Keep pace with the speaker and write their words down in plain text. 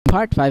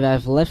part 5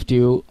 I've left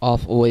you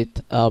off with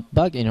a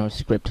bug in our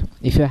script.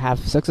 If you have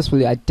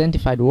successfully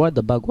identified what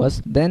the bug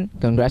was, then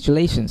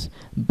congratulations.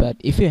 But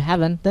if you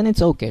haven't, then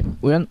it's okay.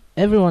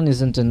 Everyone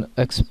isn't an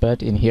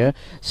expert in here,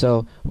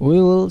 so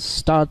we will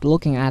start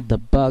looking at the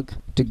bug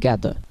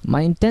together. My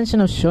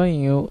intention of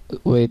showing you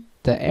with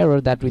the error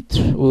that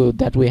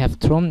we have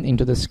thrown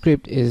into the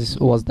script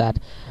was that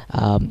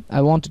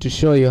I wanted to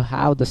show you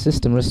how the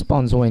system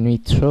responds when we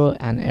throw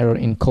an error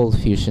in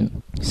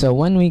Coldfusion. So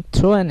when we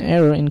throw an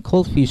error in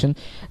Coldfusion,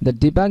 the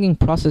debugging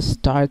process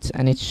starts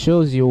and it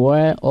shows you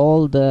where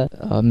all the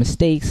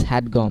mistakes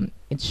had gone.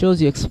 It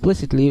shows you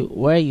explicitly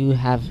where you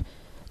have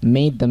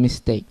made the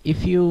mistake.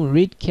 If you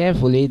read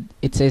carefully,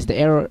 it says the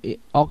error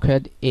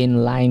occurred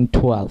in line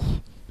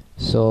 12.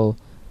 So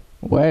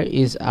where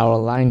is our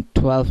line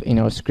 12 in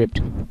our script?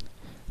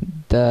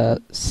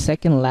 The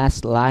second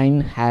last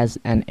line has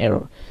an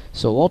error.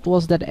 So what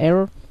was that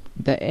error?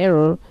 The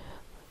error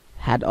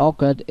had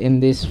occurred in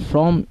this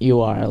from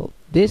URL.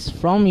 This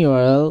from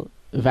URL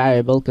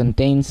variable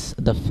contains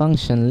the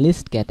function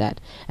listGetAt,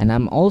 and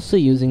I'm also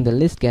using the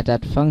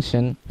listGetAt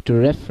function to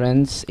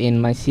reference in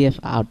my CF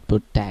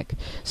output tag.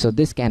 So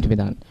this can't be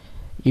done.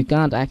 You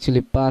can't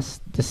actually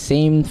pass the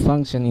same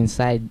function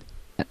inside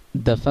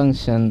the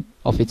function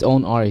of its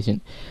own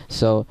origin.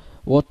 So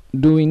what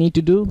do we need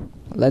to do?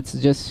 Let's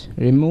just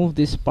remove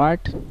this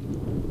part,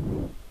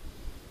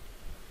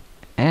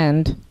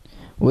 and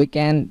we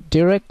can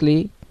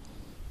directly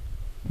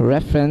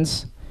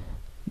reference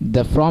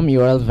the from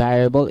URL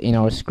variable in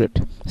our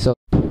script. So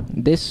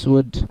this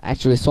would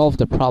actually solve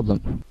the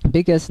problem,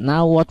 because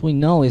now what we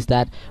know is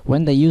that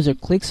when the user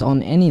clicks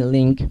on any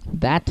link,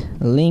 that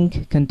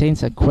link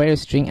contains a query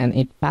string and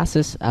it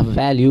passes a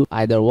value,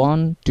 either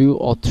 1, 2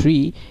 or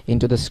 3,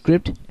 into the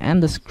script,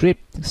 and the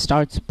script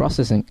starts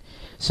processing.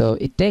 So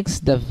it takes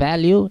the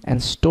value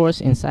and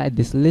stores inside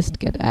this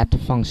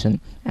listGetAt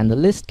function, and the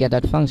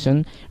listGetAt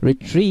function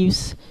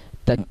retrieves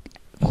the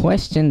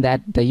question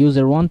that the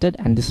user wanted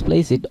and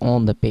displays it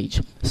on the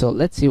page. So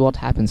let's see what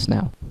happens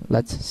now.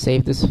 Let's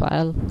save this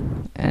file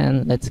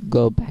and let's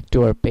go back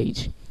to our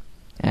page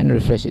and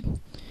refresh it.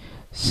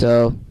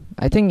 So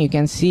I think you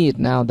can see it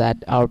now that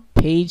our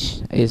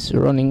page is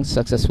running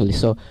successfully.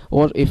 So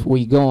what if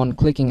we go on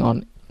clicking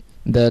on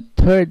the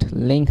third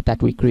link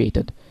that we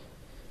created?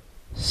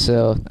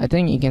 So I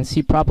think you can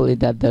see properly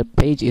that the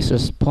page is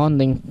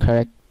responding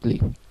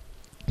correctly.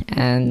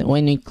 And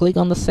when you click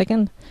on the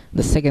second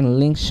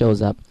link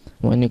shows up.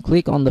 When you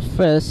click on the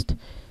first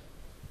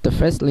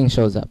link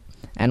shows up.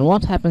 And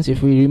what happens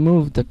if we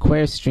remove the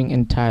query string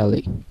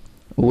entirely?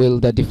 Will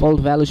the default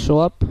value show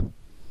up?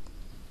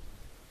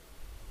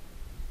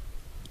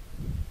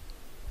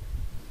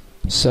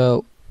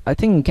 So I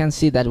think you can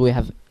see that we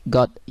have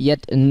got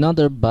yet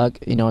another bug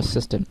in our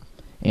system,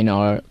 in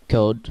our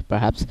code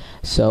perhaps.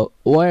 So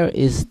where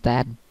is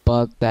that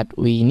bug that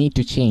we need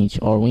to change,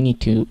 or we need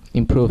to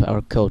improve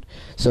our code?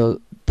 So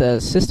the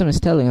system is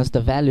telling us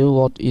the value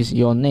what is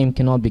your name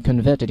cannot be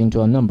converted into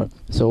a number.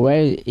 So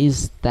where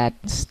is that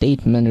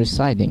statement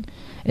residing?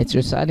 It's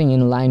residing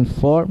in line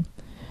 4.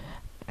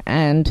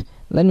 And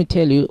let me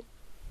tell you,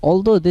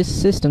 although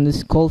this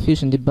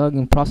Coldfusion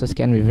debugging process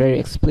can be very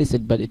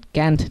explicit, but it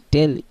can't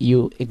tell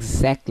you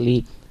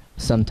exactly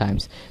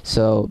sometimes.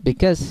 So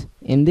because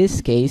in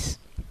this case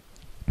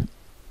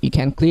you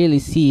can clearly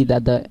see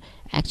that the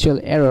actual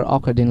error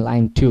occurred in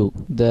line 2,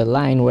 the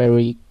line where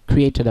we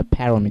created a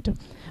parameter,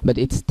 but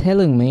it's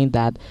telling me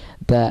that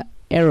the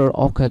error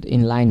occurred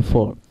in line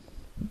 4,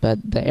 but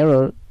the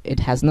error, it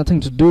has nothing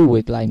to do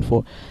with line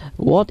 4.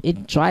 What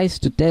it tries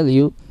to tell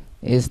you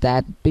is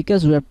that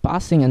because we are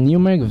passing a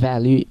numeric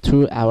value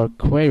through our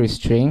query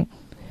string,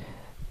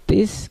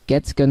 this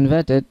gets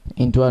converted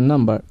into a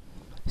number.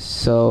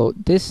 So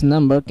this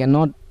number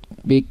cannot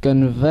be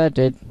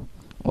converted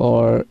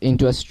or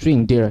into a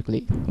string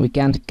directly. We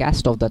can't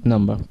cast off that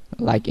number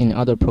like in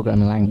other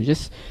programming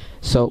languages.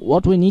 So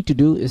what we need to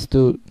do is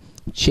to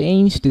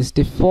change this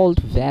default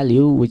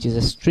value, which is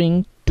a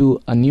string,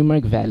 to a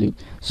numeric value.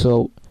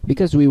 So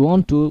because we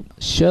want to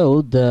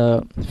show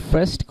the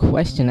first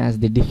question as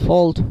the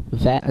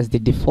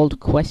default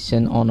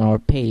question on our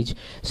page,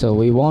 so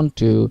we want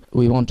to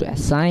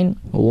assign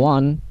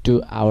 1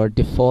 to our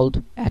default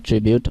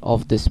attribute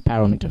of this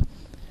parameter.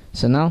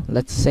 So now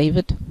let's save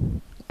it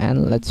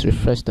and let's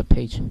refresh the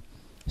page.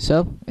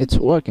 So it's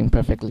working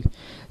perfectly.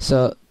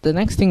 So the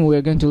next thing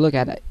we're going to look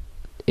at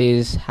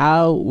is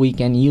how we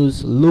can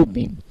use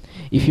looping.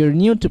 If you're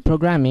new to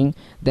programming,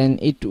 then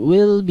it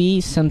will be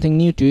something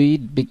new to you,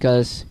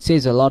 because it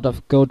saves a lot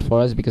of code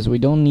for us, because we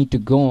don't need to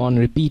go on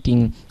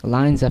repeating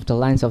lines after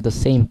lines of the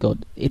same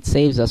code. It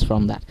saves us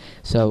from that.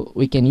 So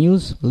we can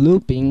use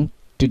looping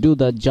to do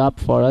the job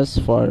for us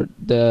for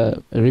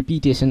the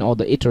repetition or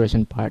the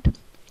iteration part.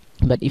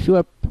 But if you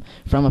are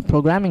from a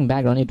programming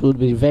background, it would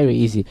be very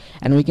easy,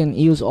 and we can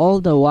use all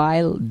the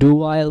while, do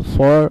while,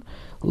 for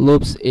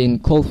loops in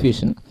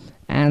Coldfusion.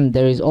 And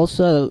there is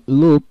also a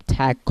loop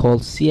tag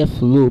called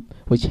cfloop,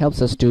 which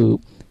helps us to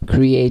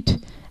create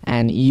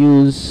and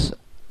use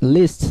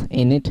lists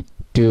in it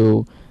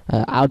to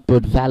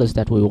output values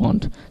that we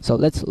want. So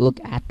let's look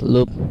at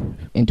loop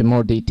into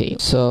more detail.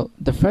 So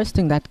the first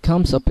thing that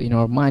comes up in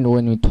our mind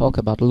when we talk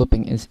about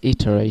looping is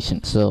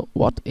iteration. So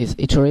what is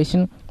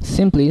iteration?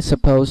 Simply,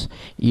 suppose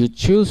you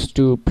choose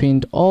to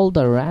print all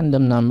the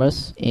random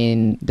numbers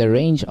in the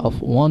range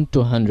of 1 to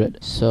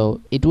 100. So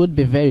it would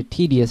be very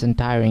tedious and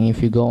tiring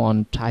if you go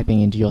on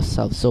typing it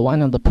yourself. So why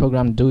not the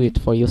program do it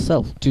for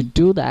yourself? To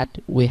do that,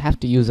 we have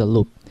to use a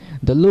loop.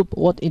 The loop,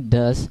 what it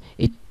does,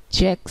 it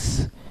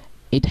checks,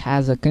 it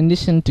has a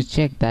condition to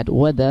check that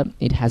whether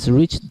it has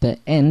reached the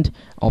end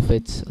of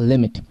its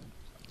limit.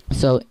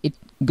 So it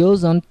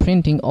goes on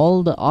printing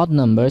all the odd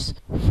numbers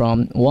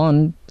from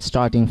 1,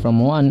 starting from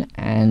 1,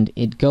 and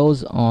it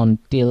goes on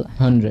till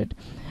 100.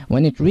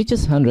 When it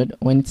reaches 100,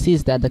 when it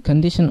sees that the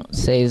condition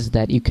says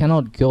that you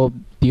cannot go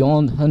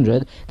beyond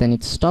 100, then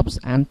it stops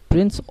and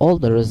prints all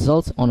the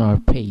results on our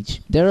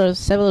page. There are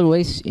several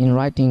ways in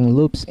writing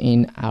loops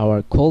in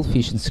our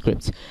Coldfusion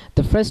scripts.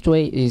 The first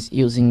way is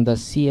using the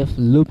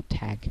cfloop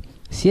tag.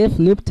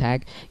 Cfloop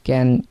tag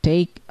can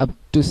take up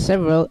to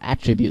several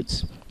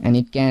attributes, and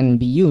it can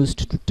be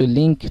used to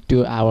link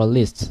to our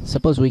lists.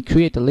 Suppose we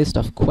create a list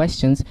of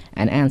questions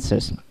and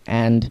answers,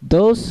 and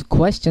those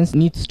questions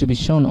needs to be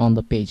shown on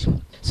the page.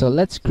 So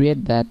let's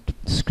create that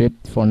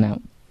script for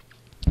now.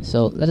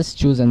 So let us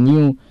choose a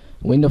new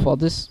window for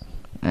this,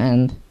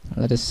 and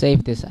let us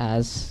save this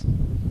as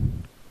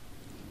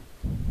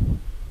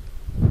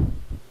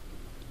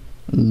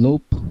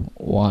loop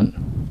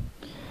 1.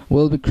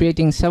 We'll be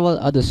creating several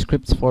other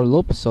scripts for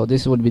loop, so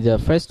this would be the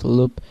first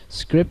loop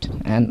script,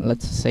 and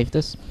let's save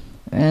this.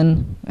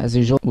 And as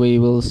usual, we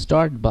will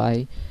start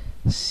by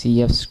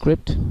cf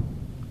script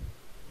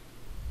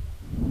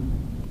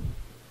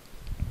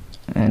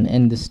and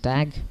end this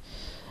tag.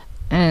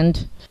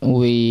 And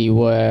we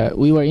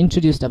were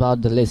introduced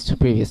about the list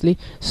previously,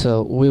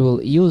 so we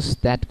will use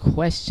that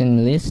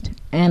question list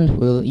and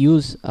we'll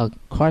use a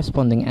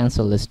corresponding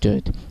answer list to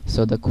it.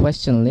 So the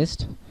question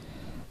list,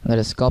 let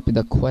us copy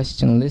the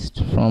question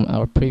list from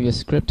our previous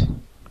script.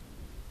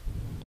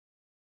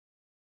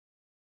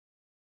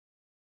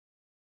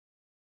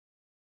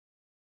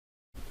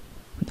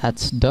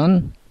 That's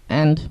done,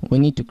 and we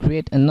need to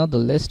create another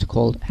list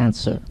called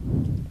answer.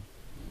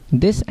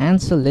 This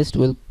answer list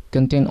will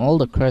contain all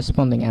the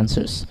corresponding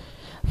answers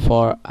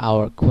for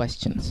our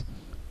questions.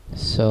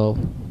 So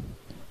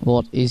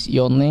what is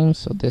your name?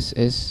 So this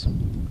is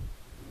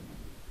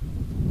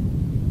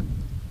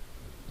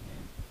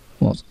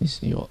what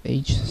is your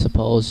age.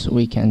 Suppose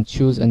we can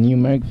choose a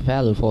numeric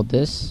value for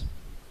this.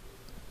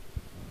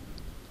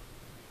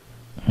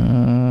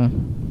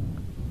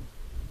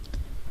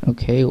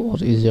 Okay,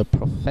 what is your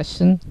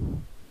profession?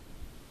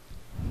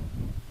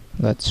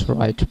 Let's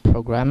write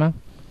programmer.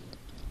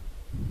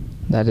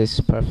 That is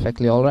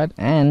perfectly alright,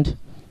 and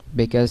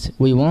because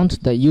we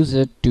want the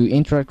user to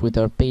interact with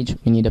our page,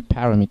 we need a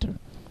parameter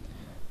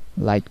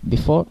like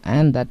before,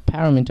 and that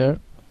parameter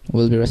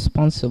will be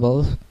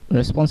responsible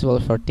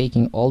for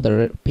taking all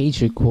the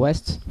page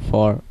requests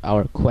for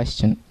our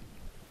question.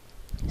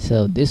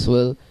 So this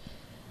will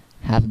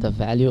have the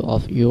value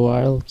of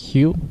URL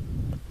queue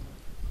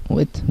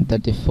with the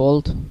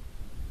default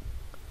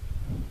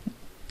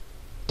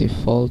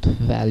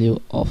value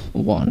of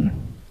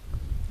 1.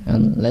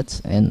 And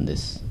let's end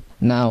this.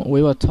 Now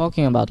we were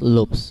talking about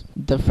loops.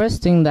 The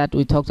first thing that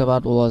we talked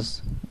about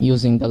was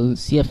using the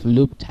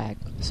cfloop tag.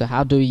 So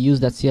how do we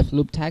use that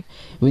cfloop tag?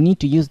 We need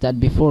to use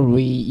that before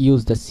we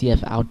use the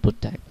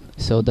cfoutput tag.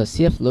 So the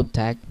cfloop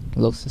tag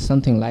looks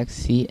something like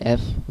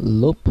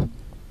cfloop,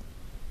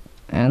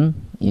 and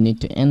you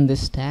need to end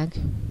this tag.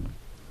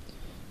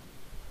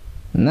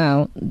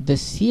 Now the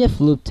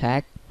cfloop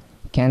tag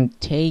can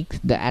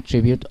take the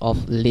attribute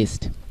of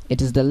list.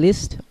 It is the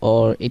list,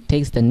 or it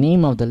takes the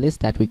name of the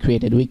list that we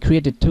created. We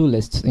created two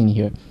lists in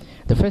here.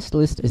 The first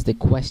list is the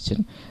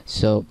question,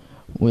 so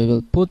we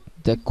will put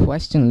the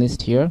question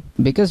list here.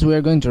 Because we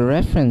are going to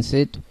reference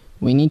it,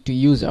 we need to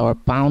use our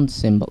pound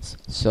symbols.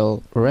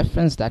 So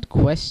reference that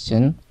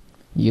question,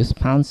 use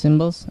pound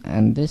symbols,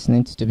 and this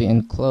needs to be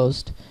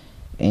enclosed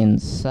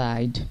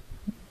inside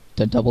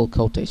the double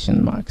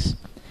quotation marks.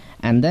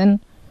 And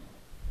then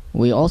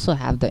we also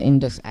have the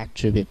index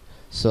attribute.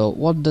 So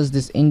what does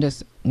this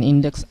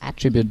index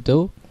attribute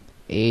do?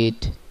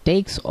 It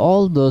takes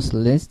all those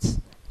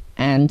lists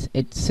and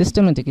it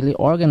systematically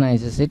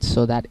organizes it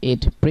so that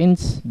it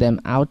prints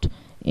them out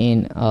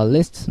in a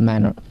lists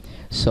manner.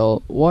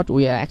 So what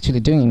we are actually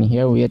doing in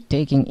here, we are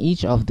taking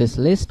each of this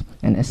list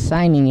and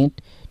assigning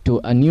it to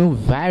a new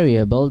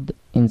variable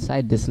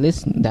inside this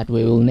list that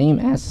we will name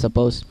as,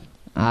 suppose,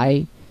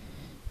 I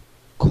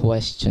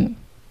question.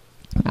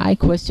 I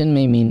question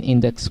may mean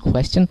index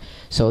question.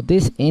 So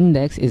this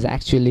index is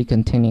actually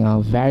containing a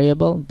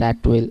variable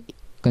that will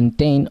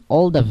contain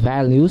all the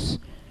values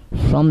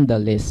from the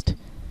list.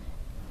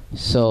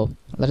 So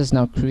let us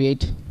now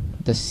create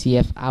the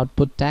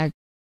cfoutput tag.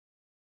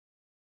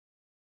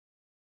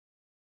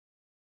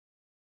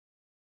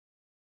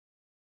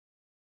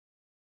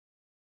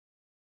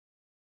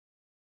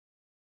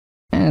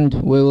 And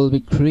we will be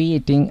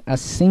creating a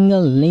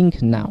single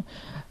link now.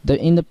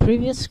 In the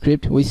previous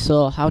script we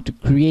saw how to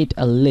create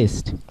a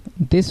list.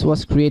 This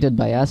was created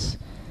by us.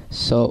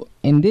 So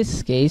in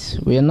this case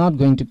we are not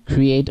going to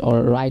create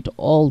or write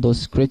all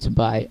those scripts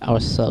by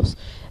ourselves.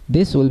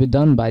 This will be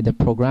done by the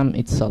program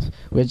itself.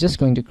 We're just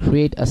going to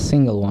create a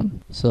single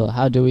one. So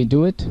how do we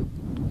do it?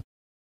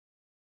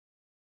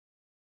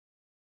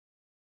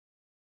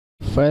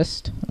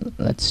 First,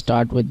 let's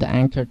start with the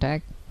anchor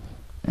tag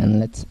and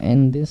let's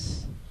end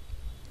this.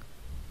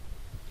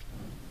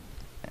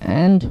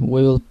 And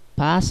we will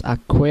pass a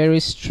query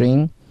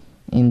string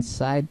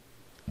inside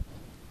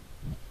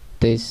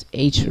this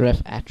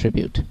href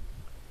attribute.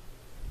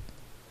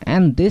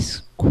 And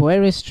this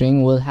query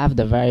string will have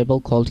the variable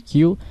called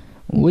q,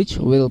 which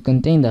will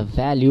contain the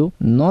value,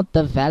 not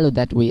the value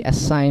that we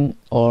assign,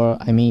 or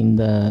I mean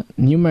the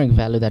numeric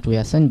value that we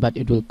assign, but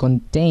it will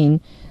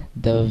contain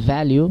the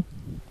value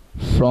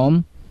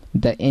from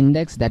the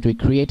index that we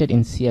created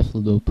in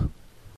cfloop.